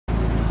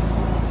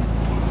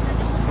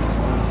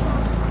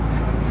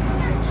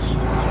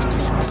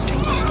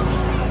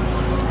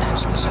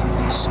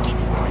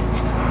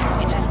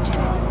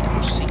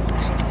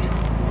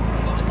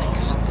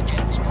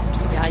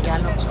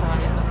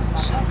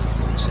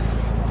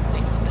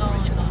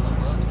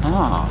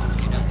Oh,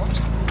 You know what?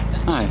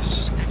 That nice. scene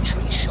was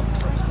actually shot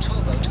from a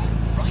tour boat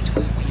right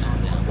where we are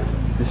now.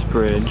 This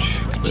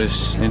bridge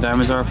was in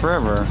Diamonds Are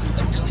Forever.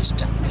 But now it's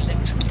done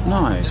electrically.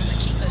 Nice. The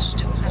keeper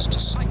still has to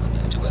cycle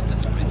there to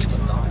open the bridge for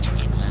large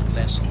inland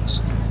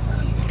vessels.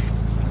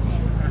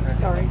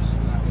 Sorry.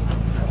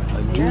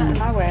 Yeah,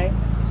 my way.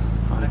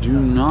 I do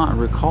not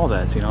recall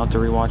that scene. I'll have to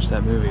rewatch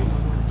that movie.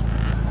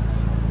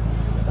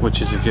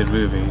 Which is a good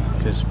movie,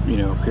 because, you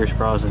know, Pierce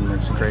Brosnan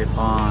makes a great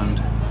Bond.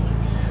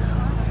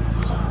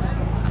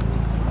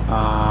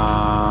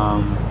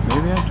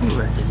 Maybe I do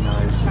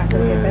recognize Might go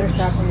get a better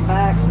shot from the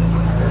back.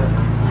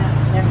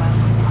 Never mind.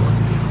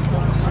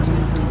 The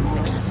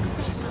classical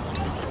facade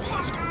on your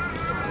left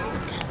is the Royal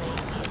Carré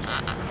Theatre,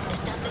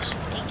 established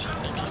in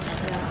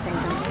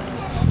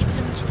 1887. It was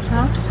originally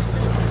built as a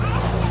circus,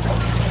 also by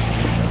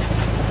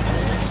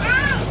the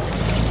 70s,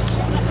 particularly,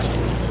 the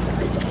interior was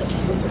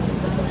breathtaking,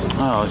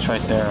 with Oh, it's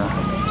right there.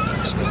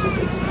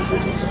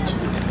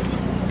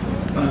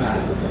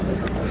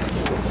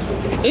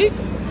 Eat.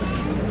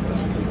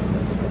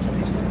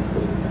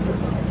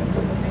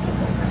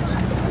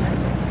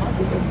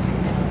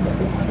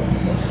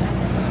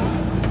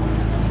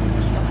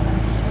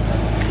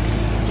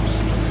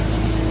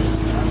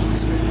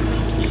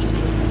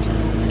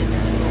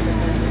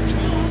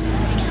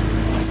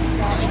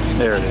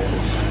 There it is.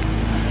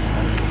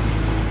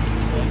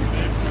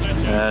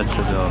 That's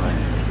the building.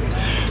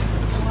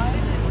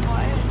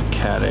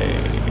 Caddy.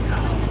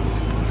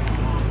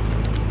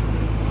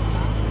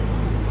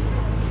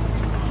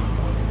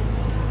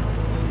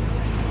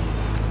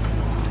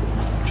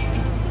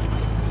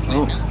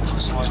 We're now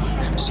passing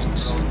through Amstel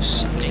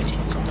sluice, dating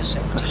from the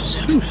 17th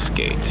century. Sluice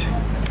gate.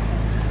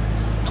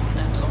 Not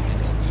that long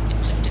ago, it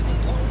played an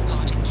important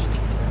part in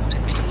keeping the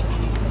water clean.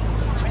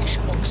 Fresh,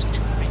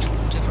 oxygen-rich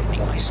water from the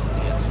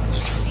Isselmeer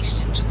was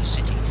released into the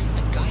city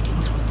and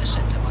guided through the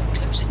centre by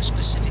closing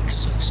specific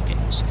sluice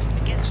gates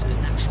against the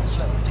natural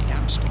flow of the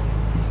Amstel.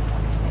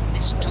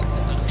 This took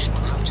the pollution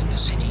out of the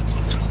city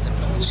through the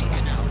North Sea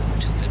Canal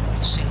to the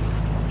North Sea.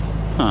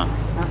 Huh.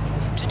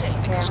 Today,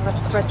 because of all the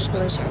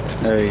houseboats and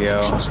There you go.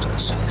 connections to the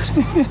sewers,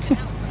 the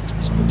canal water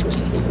is much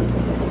cleaner.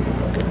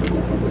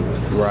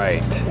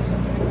 Right.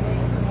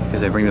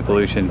 Because they bring the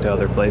pollution to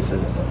other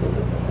places.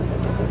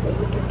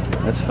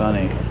 That's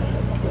funny.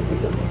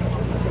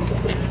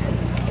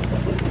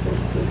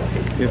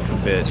 Good for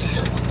bit.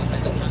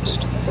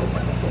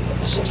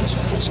 The city's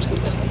first and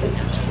only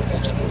natural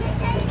water. In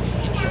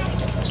the early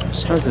days, the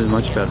Ours is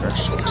much better.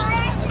 shores of the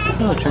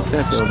river. Oh, check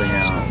that building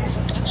out.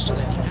 Close to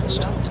where the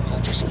Amstel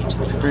emerges into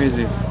the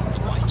Crazy. the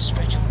wide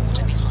stretch of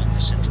water behind the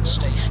central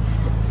station.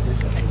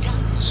 A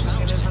dam was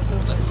founded in the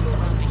river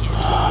around the year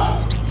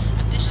 1240,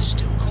 and this is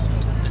still called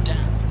the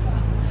dam.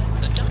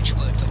 The Dutch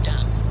word for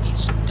dam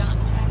is dam,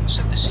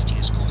 so the city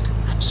is called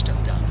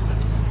Amsterdam,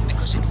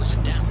 because it was a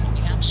dam on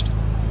the Amstel.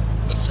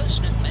 The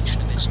first known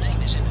mention of its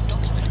name is in a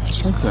document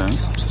issued by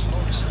Count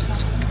Floris V,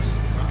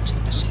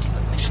 granting the city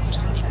permission to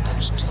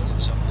impose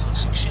tolls on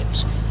passing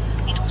ships.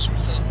 It was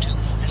referred to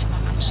as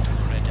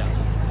Amstelredam.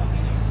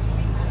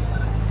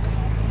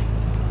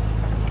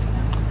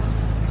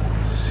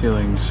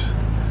 Ceilings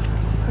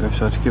have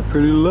started to get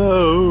pretty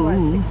low.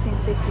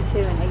 1662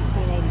 and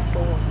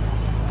 1884.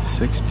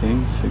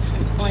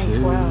 1662.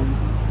 2012.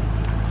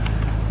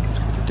 Let's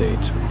get the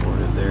dates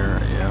recorded there.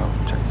 Yeah,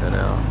 check that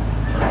out.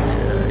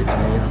 Yeah,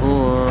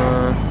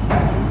 1884.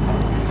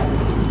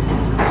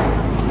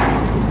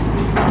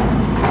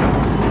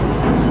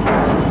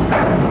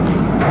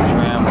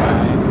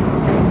 Tramway.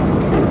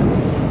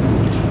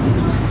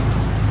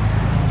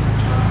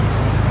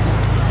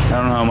 I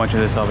don't know how much of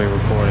this I'll be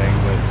recording,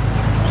 but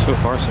so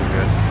far so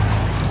good.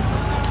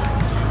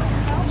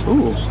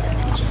 Ooh. See the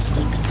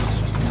majestic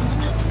five-star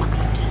Amstel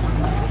Hotel,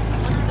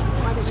 one of the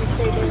world's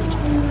finest.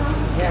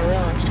 Yeah,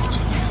 really.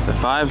 The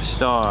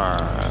 5-star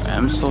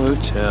Amstel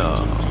Hotel.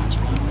 19th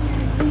century.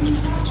 It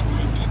was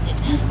originally intended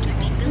to have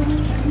been built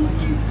with 4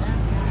 wings,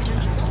 but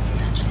only one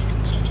was actually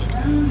completed.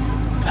 When the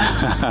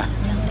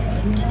hotel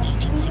opened in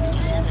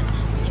 1867,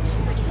 it was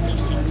already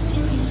facing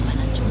serious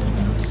financial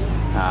problems.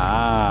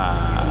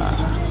 Ah.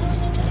 St. Louis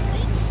today,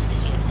 famous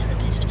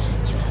physiotherapist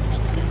Johann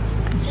Metzger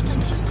set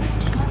up his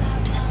practice in the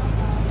hotel.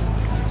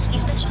 He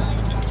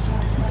specialized in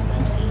disorders of the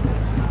wealthy,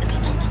 and the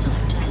Amstel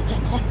Hotel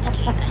soon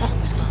became a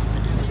health spa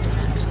for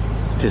aristocrats from all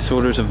over.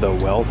 Disorders of the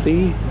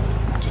wealthy?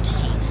 Today,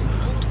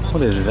 old money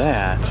What is guests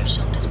that? rub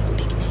shoulders with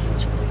big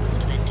names from the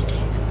world of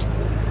entertainment.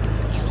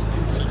 You'll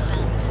often see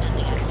fans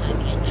standing outside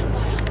the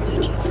entrance,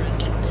 waiting for a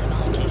glimpse of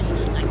artists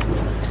like the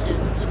Rolling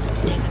Stones,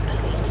 David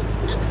Bowie,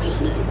 and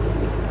Rihanna.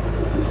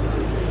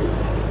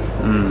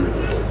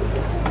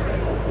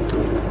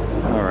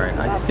 Alright,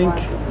 I think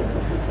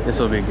this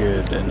will be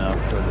good enough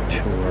for the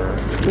tour.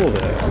 It's cool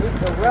though.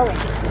 The relic.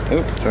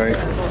 Oops, sorry.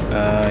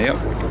 Yep.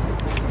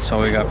 That's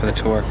all we got for the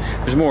tour.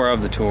 There's more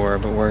of the tour,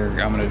 but I'm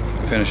gonna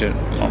finish it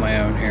on my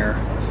own here.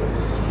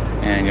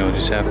 And you'll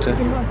just have to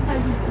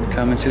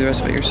come and see the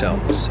rest of it yourself.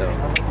 So,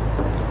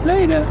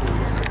 later.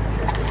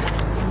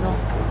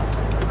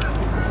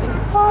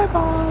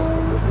 Bye-bye.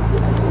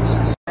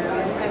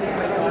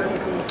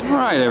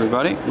 Alright. Alright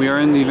everybody, we are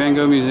in the Van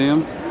Gogh Museum.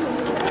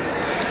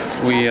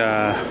 We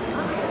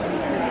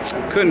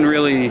couldn't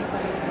really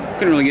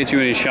get you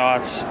any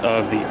shots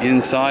of the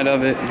inside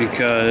of it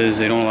because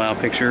they don't allow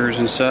pictures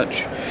and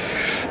such.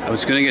 I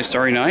was going to get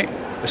Starry Night,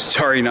 but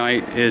Starry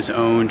Night is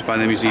owned by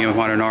the Museum of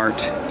Modern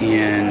Art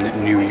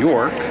in New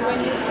York,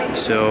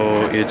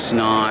 so it's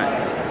not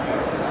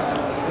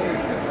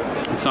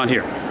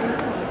here.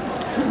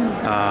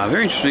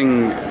 Very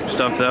interesting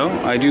stuff though.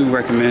 I do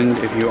recommend,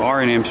 if you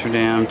are in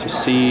Amsterdam, to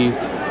see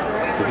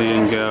the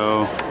Van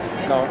Gogh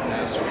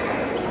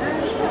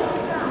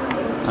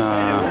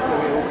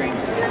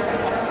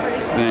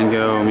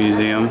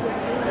Museum.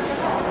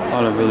 A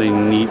lot of really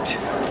neat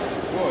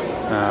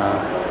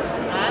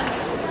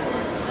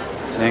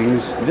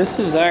things. This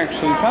is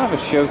actually kind of a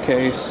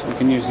showcase. We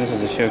can use this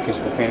as a showcase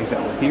of the paintings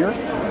that were here,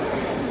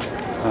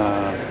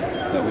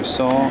 that we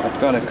saw. I've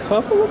got a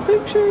couple of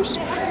pictures.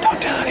 Don't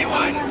tell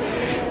anyone.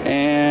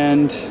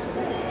 And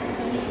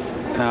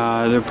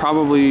they're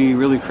probably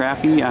really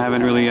crappy. I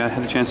haven't really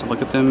had the chance to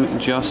look at them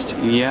just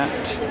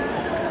yet.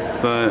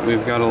 But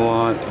we've got a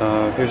lot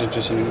of, here's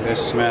just a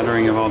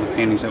smattering of all the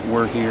paintings that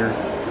were here.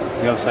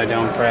 The upside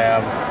down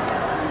crab,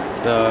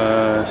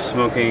 the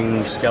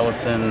smoking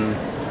skeleton,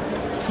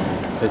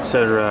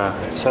 etc.,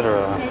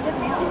 etc.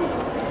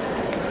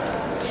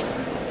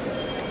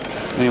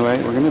 Anyway,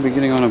 we're going to be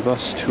getting on a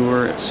bus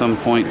tour at some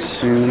point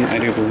soon, I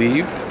do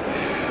believe.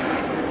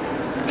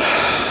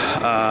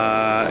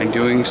 And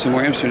doing some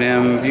more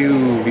Amsterdam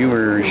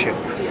viewership.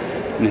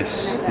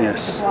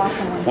 Yes.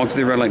 Walked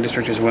through the red light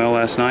district as well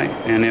last night,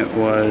 and it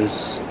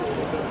was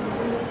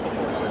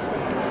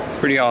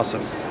pretty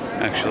awesome,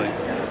 actually.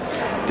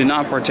 Did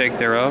not partake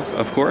thereof,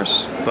 of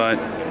course, but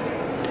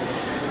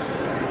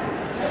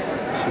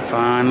some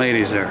fine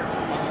ladies there.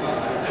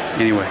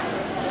 Anyway,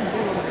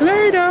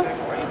 later.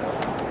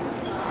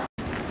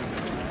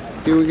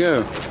 Here we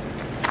go.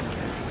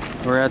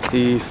 We're at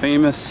the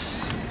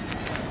famous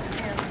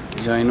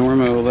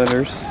Ginormo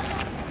letters.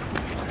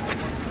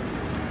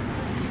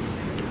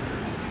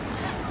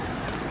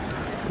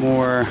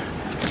 More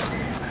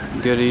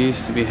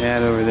goodies to be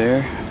had over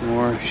there.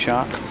 More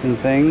shops and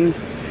things.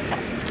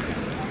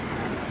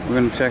 We're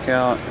going to check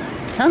out,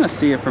 kind of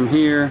see it from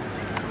here.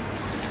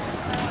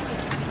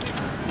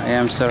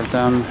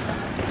 Amsterdam.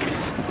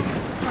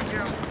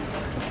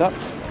 What's up?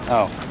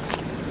 Oh,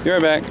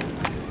 you're back.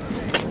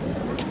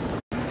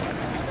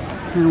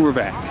 And we're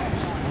back.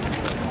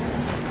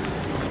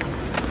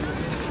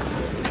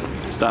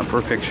 Stop for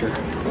a picture.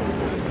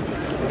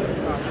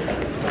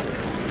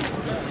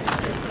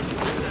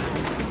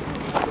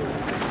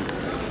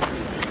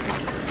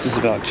 This is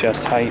about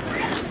chest height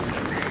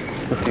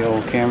with the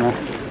old camera.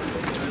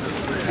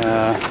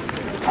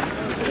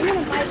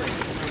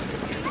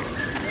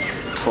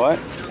 What?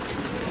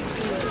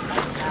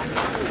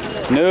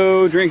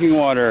 No drinking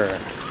water.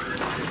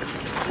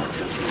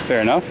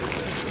 Fair enough.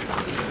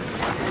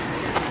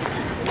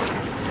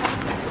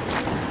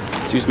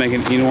 So he's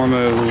making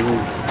ginormo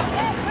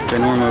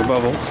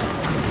bubbles.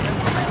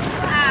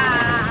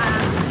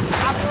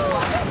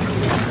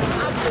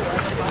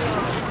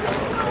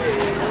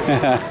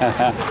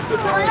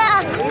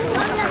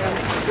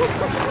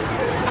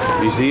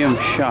 Museum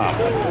shop.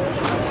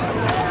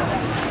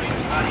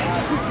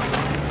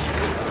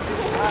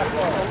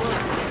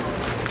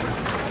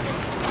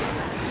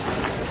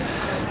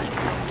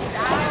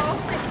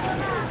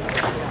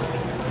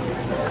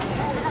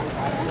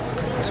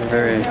 It's a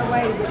very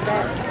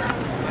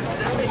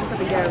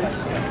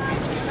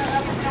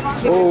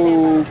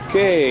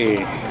okay.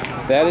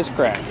 That is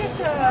cracked.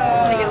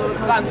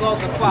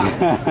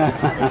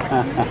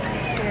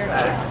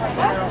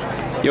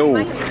 Yo.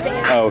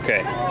 Oh,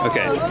 okay.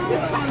 Okay.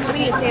 We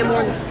need to stand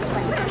more.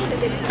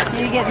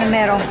 You get in the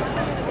middle.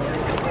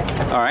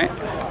 All right.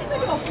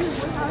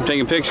 I'm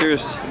taking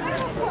pictures.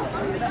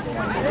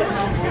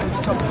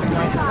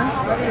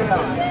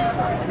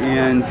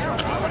 And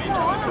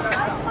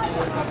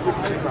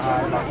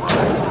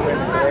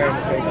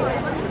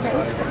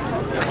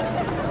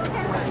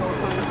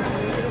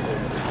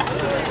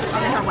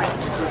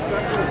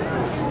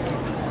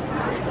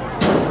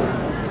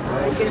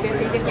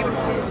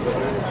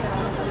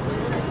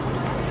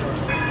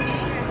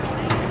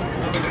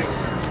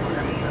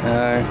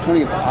trying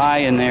to get the eye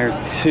in there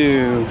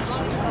too.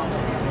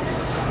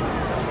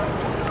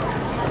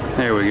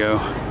 There we go.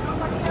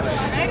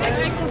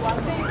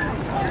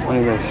 Want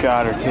to get a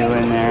shot or two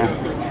in there.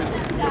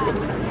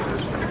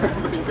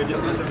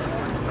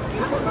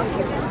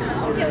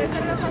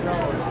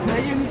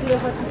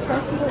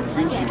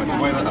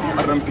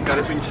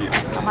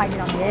 I might get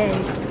on the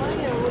edge.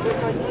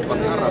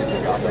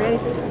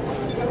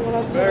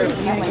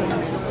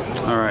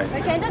 All right.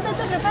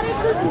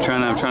 I'm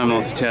trying to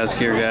multitask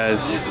here,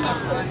 guys.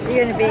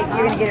 You're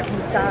gonna get it from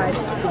the side.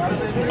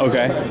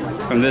 Okay.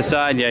 From this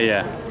side,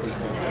 yeah.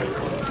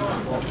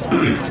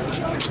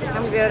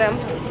 I'm good.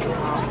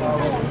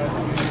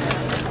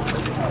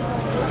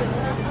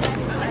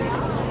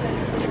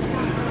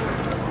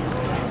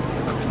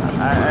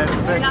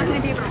 You're not going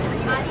to be able to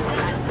read it.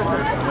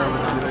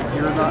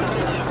 You're not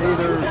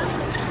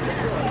either.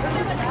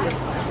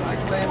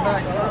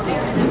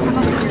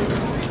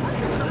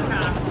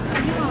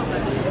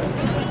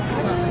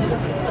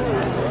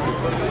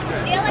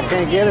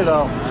 get it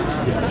all.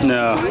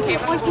 No.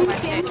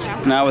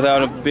 Not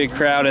without a big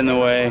crowd in the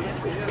way.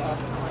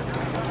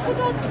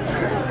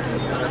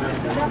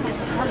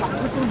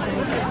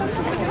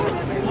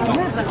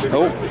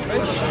 Oh.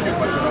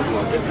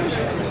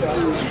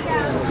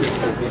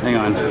 Hang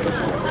on.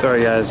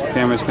 Sorry guys, the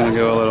camera's gonna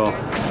go a little.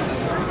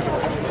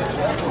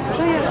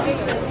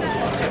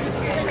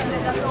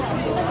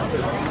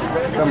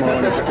 Come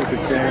on, stupid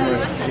camera.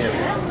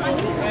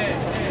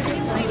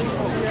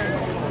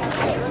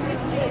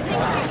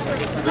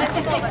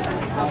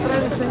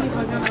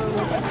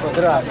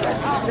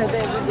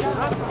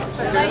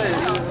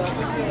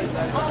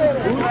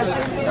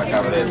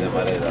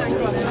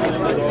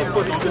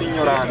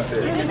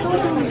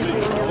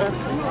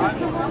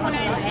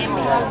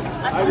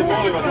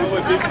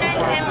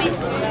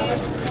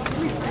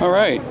 All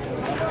right.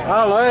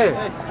 Fala, é.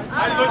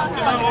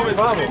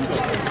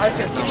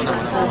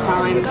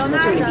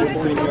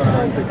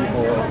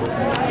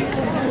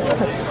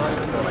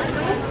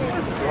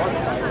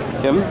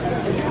 Kevin?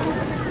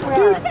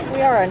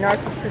 We are a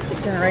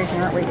narcissistic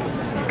generation, aren't we?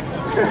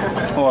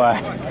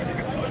 Why?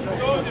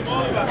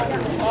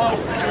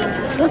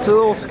 That's a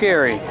little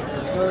scary.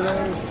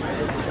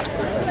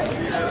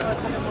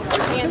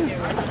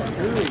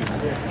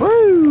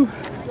 Woo!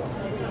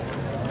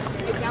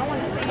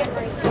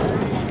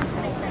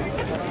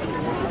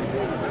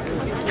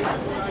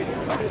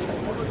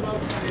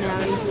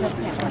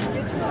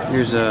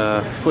 Here's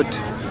a foot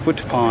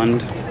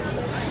pond.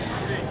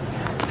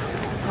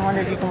 I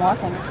wonder if you can walk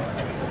in it.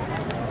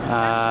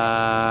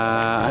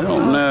 I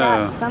don't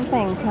know. Got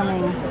something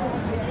coming.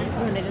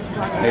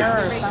 Air or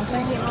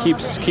something.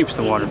 It keeps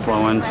the water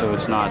flowing, so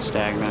it's not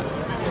stagnant.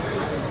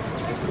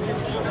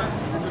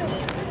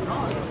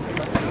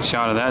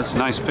 Shot of that's a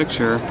nice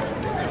picture.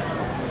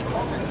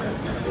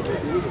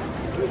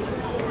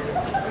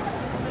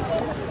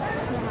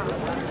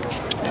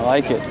 I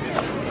like it.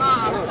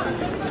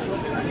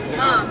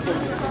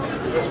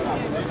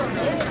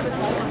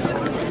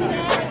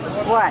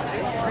 What?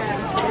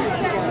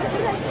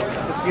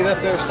 Let's get up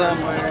there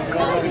somewhere. You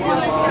don't want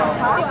to get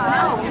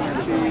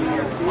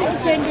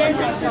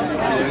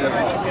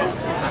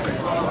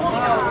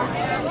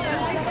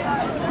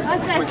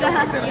Aspetta.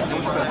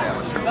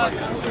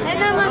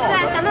 No, ma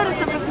aspetta, loro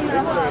stanno facendo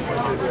la foto.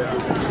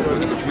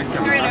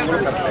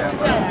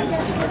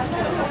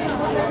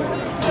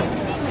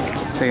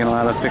 Taking a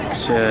lot of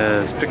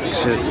pictures.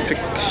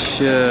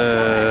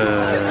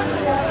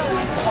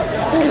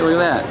 Hey, look at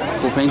that. It's a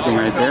cool painting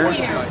right there.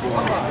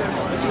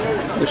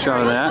 Good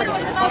shot of that.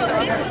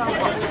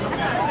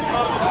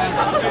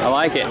 I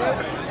like it. I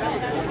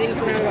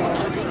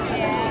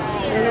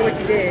don't know what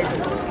you did.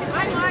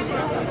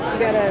 You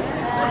gotta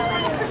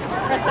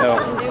press the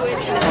button,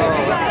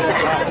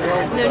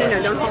 do it. No,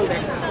 don't hold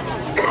it.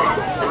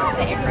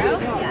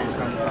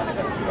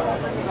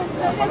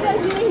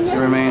 The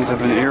remains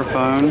of an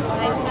earphone.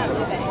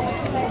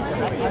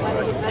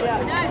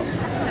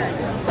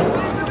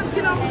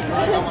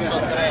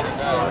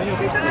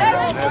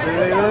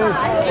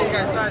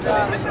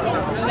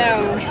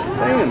 No.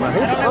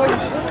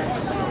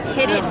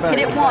 Hit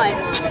it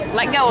once.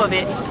 Let go of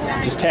it.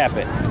 Just tap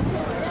it.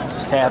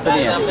 Just tap it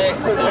in.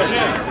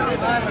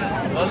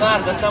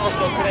 Leonardo, siamo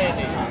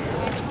soppreni.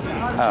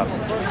 Oh.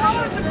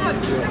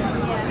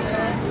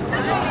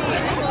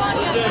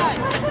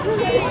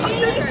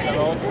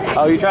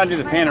 Oh, you're trying to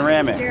do the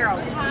panoramic.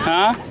 Gerald.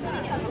 Huh?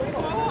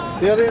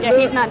 Yeah,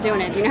 he's not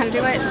doing it. Do you know how to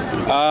do it?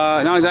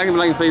 Not exactly,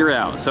 but I can figure it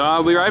out. So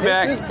I'll be right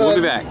back. We'll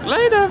be back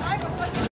later.